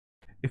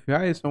If you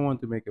hire someone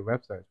to make a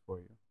website for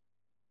you,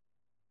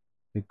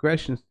 the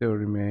question still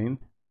remains,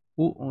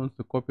 who owns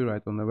the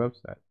copyright on the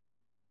website?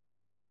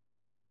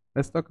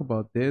 Let's talk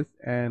about this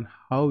and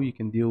how you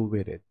can deal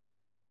with it.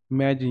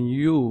 Imagine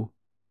you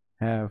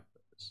have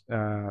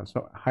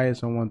hire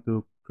someone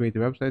to create a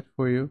website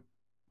for you,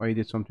 or you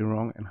did something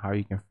wrong and how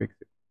you can fix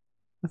it.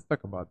 Let's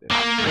talk about this.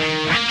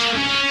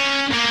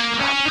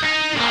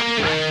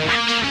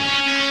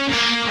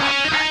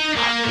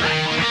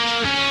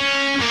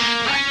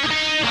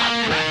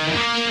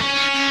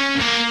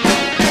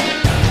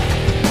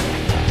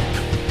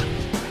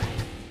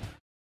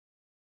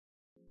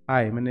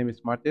 Hi, my name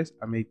is Martisz.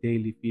 I make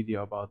daily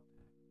video about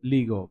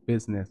legal,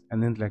 business,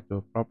 and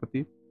intellectual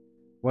property.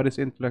 What is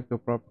intellectual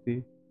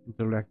property?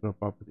 Intellectual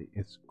property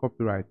is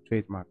copyright,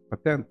 trademark,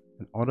 patent,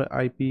 and other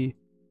IP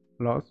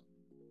laws.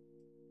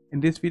 In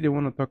this video, I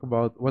want to talk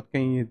about what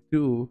can you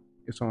do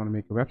if someone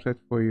make a website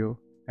for you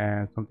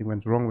and something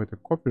went wrong with the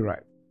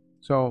copyright.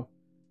 So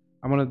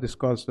I'm going to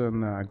discuss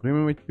an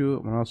agreement with you.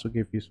 I'm going to also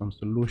give you some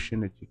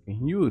solution that you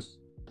can use.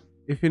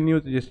 If you're new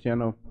to this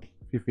channel,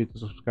 feel free to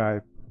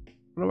subscribe.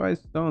 Otherwise,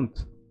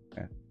 don't.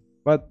 Yeah.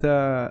 But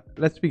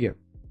let's begin.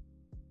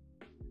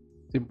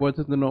 It's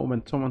important to know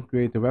when someone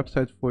creates a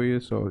website for you.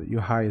 So you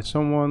hire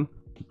someone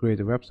to create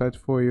a website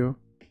for you,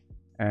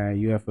 and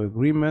you have an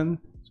agreement.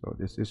 So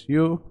this is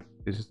you.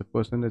 This is the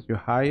person that you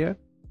hire.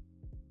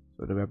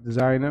 So the web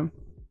designer.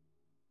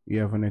 You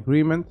have an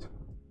agreement,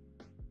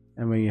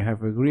 and when you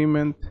have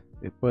agreement,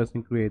 the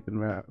person creates a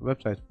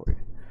website for you.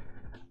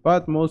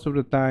 But most of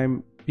the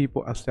time,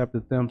 people accept the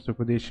terms and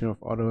conditions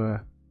of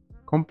other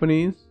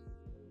companies.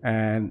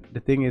 And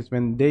the thing is,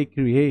 when they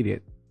create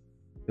it,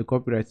 the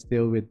copyright's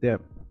still with them.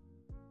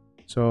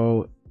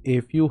 So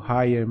if you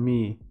hire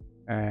me,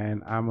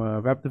 and I'm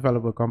a web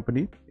developer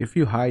company, if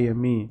you hire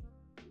me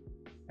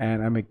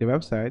and I make the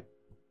website,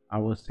 I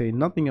will say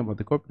nothing about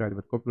the copyright,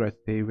 but copyright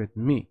stay with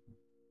me.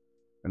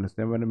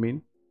 Understand what I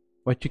mean?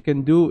 What you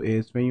can do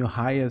is, when you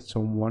hire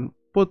someone,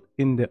 put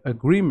in the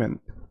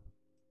agreement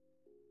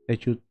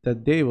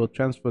that they will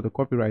transfer the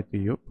copyright to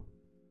you.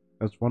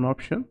 That's one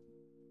option.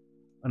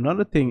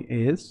 Another thing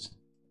is,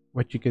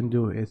 what you can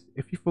do is,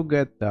 if you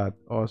forget that,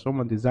 or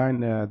someone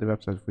designed the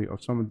website for you, or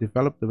someone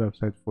developed the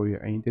website for you,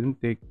 and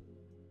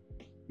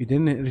you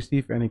didn't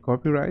receive any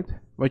copyright,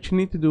 what you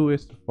need to do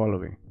is the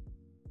following: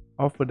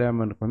 offer them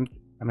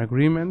an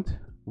agreement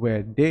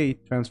where they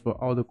transfer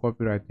all the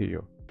copyright to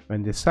you.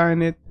 When they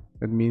sign it,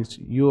 that means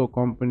your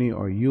company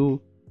or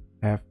you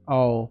have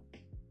all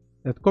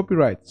that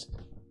copyrights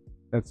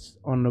that's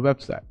on the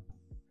website.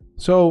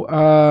 So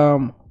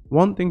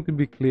one thing to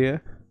be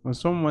clear: when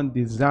someone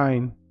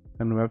designs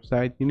a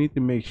website, you need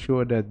to make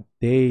sure that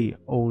they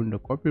own the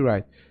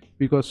copyright,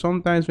 because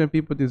sometimes when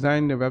people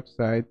design the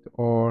website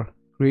or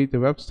create a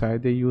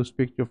website, they use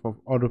pictures of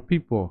other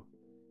people.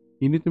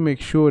 You need to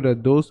make sure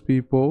that those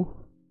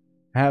people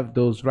have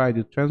those rights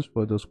to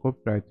transfer those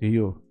copyright to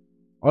you.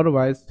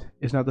 Otherwise,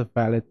 it's not a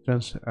valid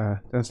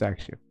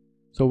transaction.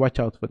 So watch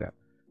out for that.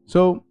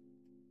 So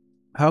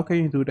how can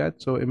you do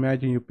that? So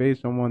imagine you pay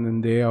someone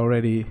and they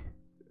already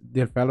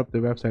developed the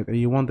website, and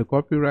you want the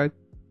copyright.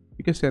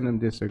 You can send them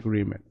this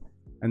agreement,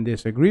 and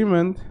this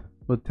agreement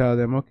will tell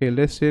them, okay,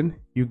 listen,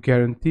 you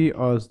guarantee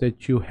us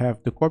that you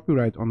have the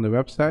copyright on the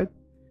website,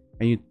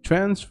 and you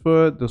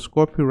transfer this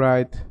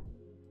copyright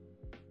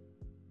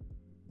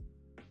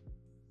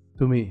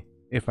to me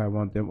if I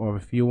want them, or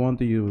if you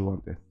want it, you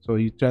want it. So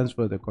you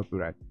transfer the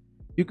copyright.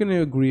 You can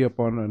agree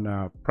upon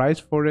a price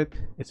for it.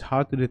 It's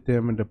hard to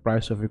determine the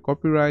price of a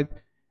copyright.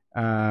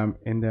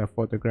 In the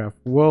photograph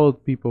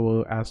world, people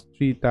will ask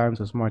 3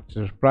 times as much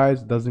as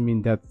price. Doesn't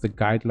mean that's the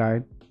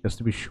guideline, just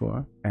to be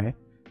sure. Okay?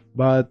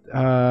 But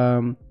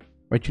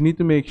what you need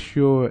to make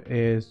sure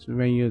is,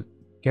 when you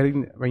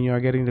are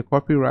getting the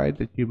copyright,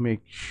 that you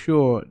make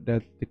sure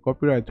that the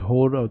copyright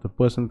holder, or the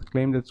person that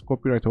claims that's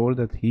copyright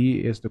holder, that he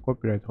is the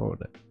copyright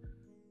holder.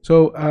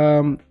 So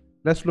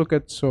let's look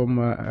at some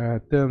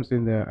terms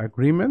in the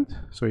agreement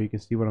so you can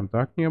see what I'm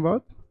talking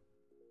about.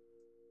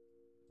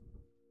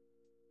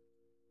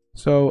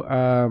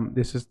 So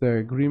this is the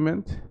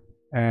agreement,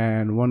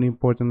 and one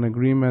important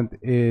agreement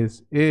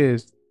is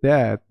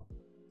that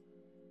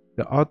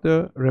the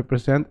author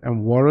represents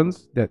and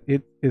warrants that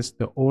it is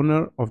the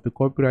owner of the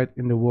copyright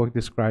in the work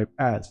described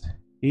as.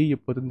 Here you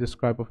put in the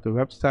describe of the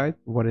website,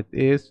 what it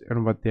is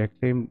and what they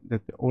claim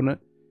that the owner,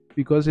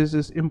 because this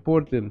is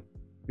important,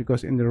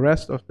 because in the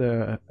rest of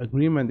the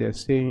agreement they're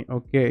saying,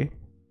 okay,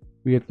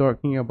 we are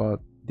talking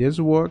about this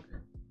work,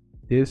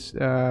 this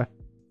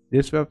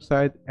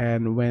website,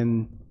 and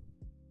when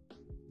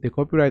the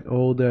copyright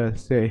holder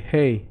say,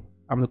 hey,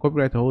 I'm the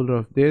copyright holder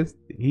of this,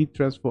 he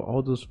transfer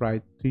all those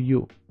rights to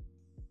you.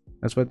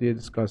 That's what they're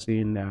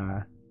discussing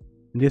in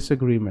this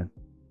agreement.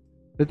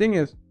 The thing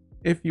is,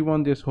 if you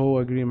want this whole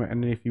agreement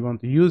and if you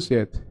want to use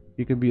it,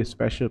 you can be a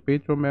special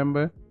Patreon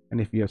member. And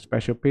if you're a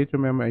special Patreon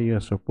member and you're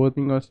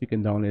supporting us, you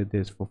can download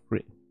this for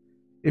free.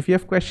 If you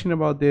have questions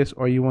about this,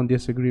 or you want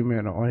this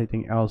agreement or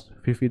anything else,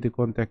 feel free to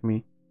contact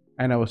me,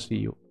 and I will see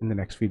you in the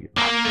next video.